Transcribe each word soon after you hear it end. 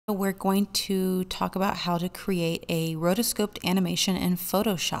We're going to talk about how to create a rotoscoped animation in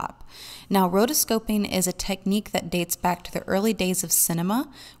Photoshop. Now, rotoscoping is a technique that dates back to the early days of cinema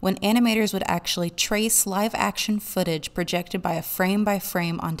when animators would actually trace live action footage projected by frame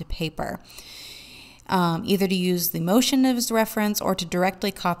onto paper, either to use the motion as reference or to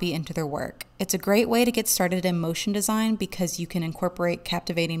directly copy into their work. It's a great way to get started in motion design because you can incorporate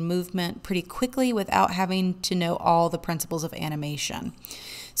captivating movement pretty quickly without having to know all the principles of animation.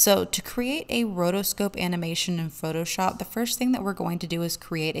 So to create a rotoscope animation in Photoshop, the first thing that we're going to do is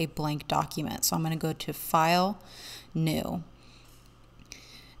create a blank document. So I'm going to go to File, New.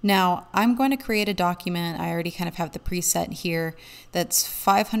 Now I'm going to create a document. I already kind of have the preset here that's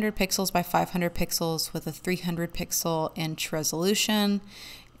 500 pixels by 500 pixels with a 300 pixel inch resolution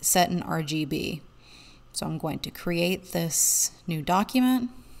set in RGB. So I'm going to create this new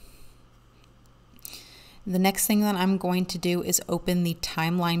document. The next thing that I'm going to do is open the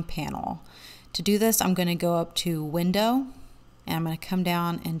timeline panel. To do this, I'm going to go up to Window, and I'm going to come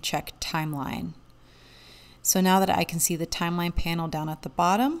down and check Timeline. So now that I can see the timeline panel down at the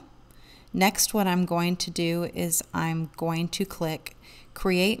bottom, next what I'm going to do is I'm going to click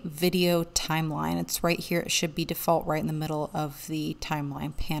Create Video Timeline. It's right here. It should be default right in the middle of the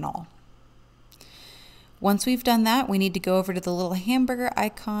timeline panel. Once we've done that, we need to go over to the little hamburger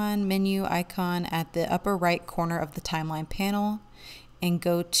icon, menu icon at the upper right corner of the timeline panel and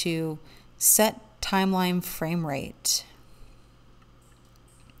go to Set Timeline Frame Rate.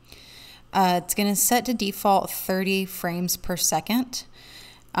 It's going to set to default 30 frames per second,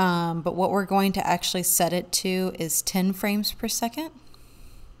 but what we're going to actually set it to is 10 frames per second.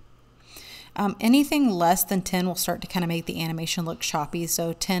 Anything less than 10 will start to kind of make the animation look choppy,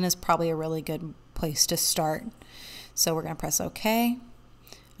 so 10 is probably a really good place to start. So we're going to press OK.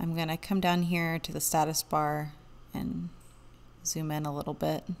 I'm going to come down here to the status bar and zoom in a little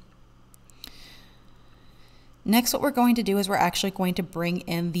bit. Next, what we're going to do is we're actually going to bring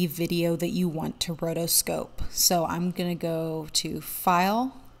in the video that you want to rotoscope. So I'm going to go to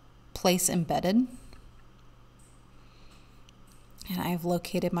File, Place Embedded, and I've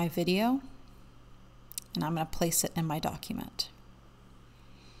located my video, and I'm going to place it in my document.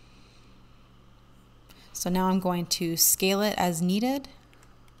 So now I'm going to scale it as needed.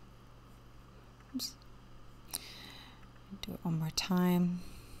 Oops. Do it one more time.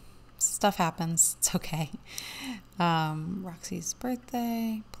 Stuff happens, it's okay. Roxy's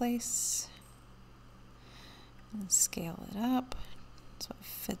birthday, place. And scale it up so it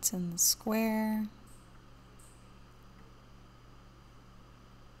fits in the square.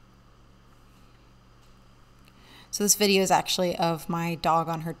 So this video is actually of my dog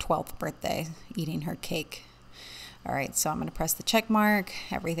on her 12th birthday eating her cake. All right, so I'm going to press the check mark.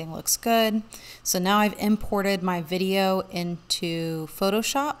 Everything looks good. So now I've imported my video into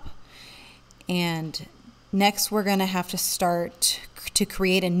Photoshop. And next we're going to have to start to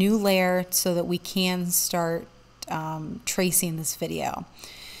create a new layer so that we can start tracing this video.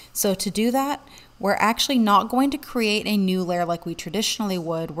 So to do that, we're actually not going to create a new layer like we traditionally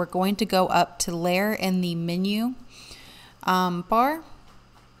would. We're going to go up to Layer in the menu bar,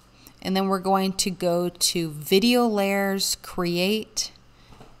 and then we're going to go to Video Layers, Create.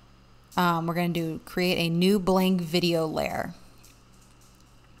 We're going to create a new blank video layer.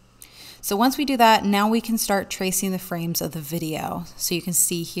 So once we do that, now we can start tracing the frames of the video. So you can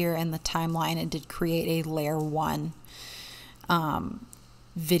see here in the timeline, it did create a layer 1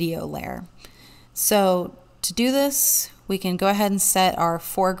 video layer. So to do this, we can go ahead and set our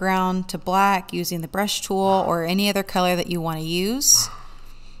foreground to black using the brush tool or any other color that you want to use.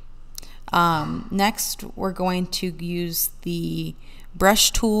 Next, we're going to use the brush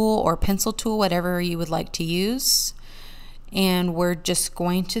tool or pencil tool, whatever you would like to use. And we're just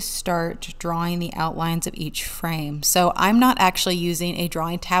going to start drawing the outlines of each frame. So I'm not actually using a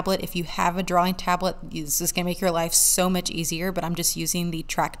drawing tablet. If you have a drawing tablet, this is going to make your life so much easier, but I'm just using the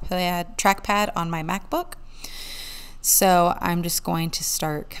trackpad on my MacBook. So I'm just going to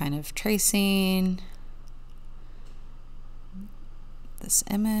start kind of tracing this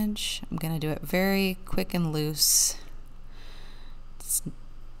image. I'm going to do it very quick and loose.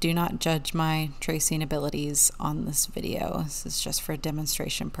 Do not judge my tracing abilities on this video. This is just for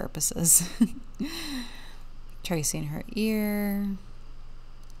demonstration purposes. Tracing her ear.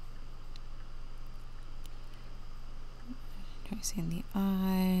 Tracing the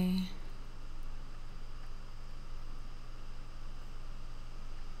eye.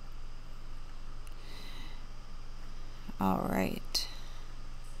 All right.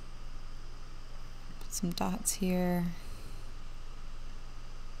 Put some dots here.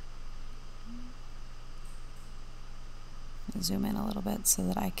 zoom in a little bit so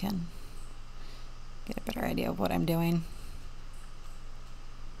that I can get a better idea of what I'm doing.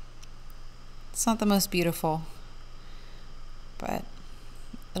 It's not the most beautiful, but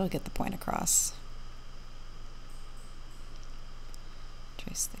it'll get the point across.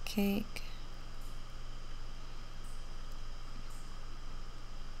 Trace the cake.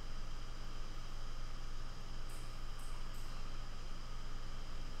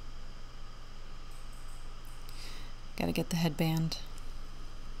 Gotta get the headband.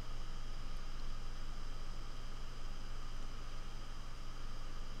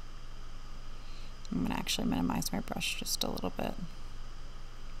 I'm gonna actually minimize my brush just a little bit.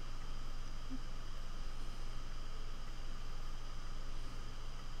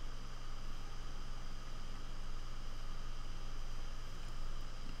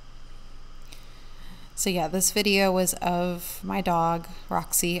 So yeah, this video was of my dog,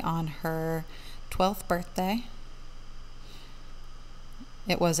 Roxy, on her 12th birthday.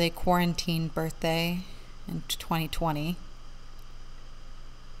 It was a quarantine birthday in 2020.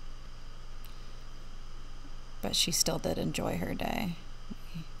 But she still did enjoy her day.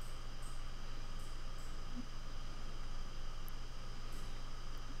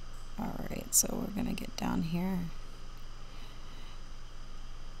 All right, so we're gonna get down here.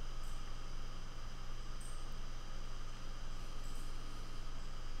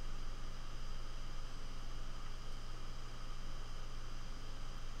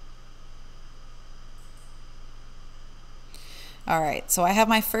 All right, so I have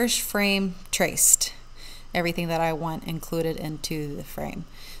my first frame traced. Everything that I want included into the frame.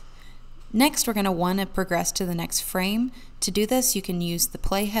 Next, we're going to want to progress to the next frame. To do this, you can use the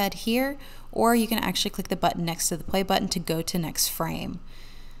playhead here, or you can actually click the button next to the play button to go to next frame.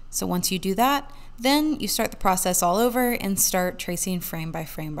 So once you do that, then you start the process all over and start tracing frame by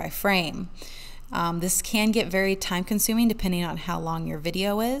frame by frame. This can get very time consuming depending on how long your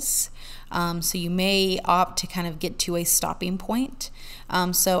video is. So you may opt to kind of get to a stopping point.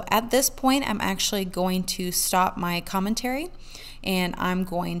 So at this point, I'm actually going to stop my commentary and I'm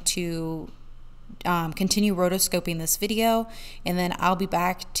going to continue rotoscoping this video, and then I'll be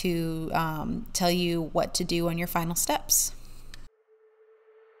back to tell you what to do on your final steps.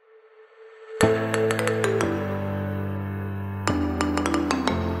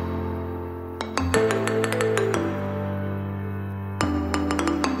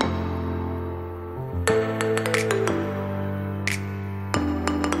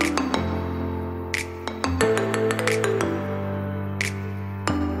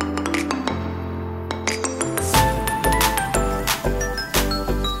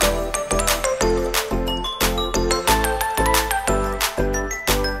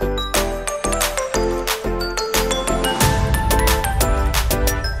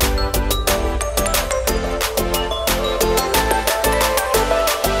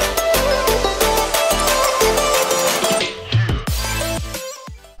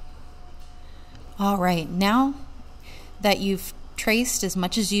 All right, now that you've traced as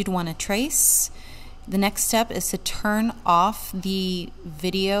much as you'd want to trace, the next step is to turn off the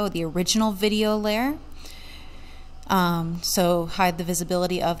video, the original video layer. So hide the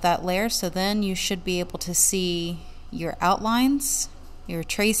visibility of that layer. So then you should be able to see your outlines, your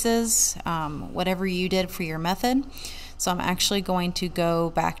traces, whatever you did for your method. So I'm actually going to go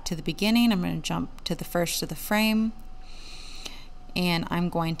back to the beginning. I'm going to jump to the first of the frame, and I'm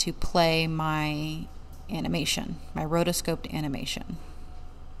going to play my animation, my rotoscoped animation.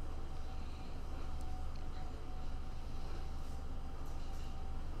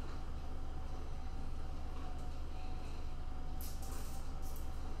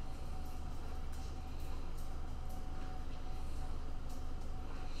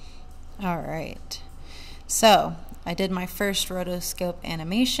 All right, so I did my first rotoscope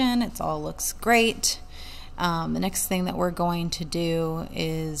animation. It all looks great. The next thing that we're going to do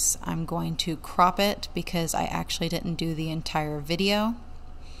is I'm going to crop it because I actually didn't do the entire video.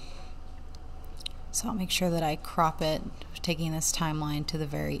 So I'll make sure that I crop it, taking this timeline to the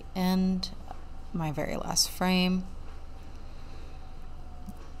very end, my very last frame.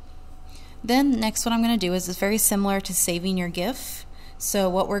 Then next what I'm going to do is it's very similar to saving your GIF. So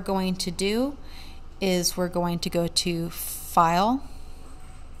what we're going to do is we're going to go to File,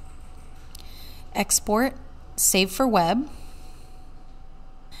 Export, Save for Web.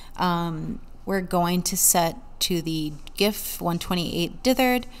 We're going to set to the GIF 128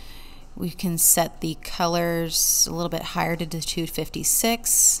 dithered. We can set the colors a little bit higher to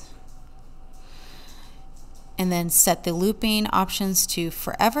 256. And then set the looping options to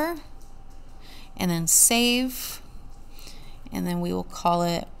forever. And then save. And then we will call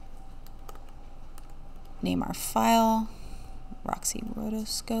it, name our file, Roxy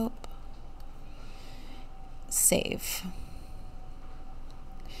Rotoscope. Save.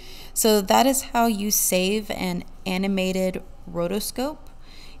 So that is how you save an animated rotoscope,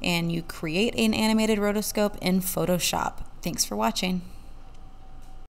 and you create an animated rotoscope in Photoshop. Thanks for watching.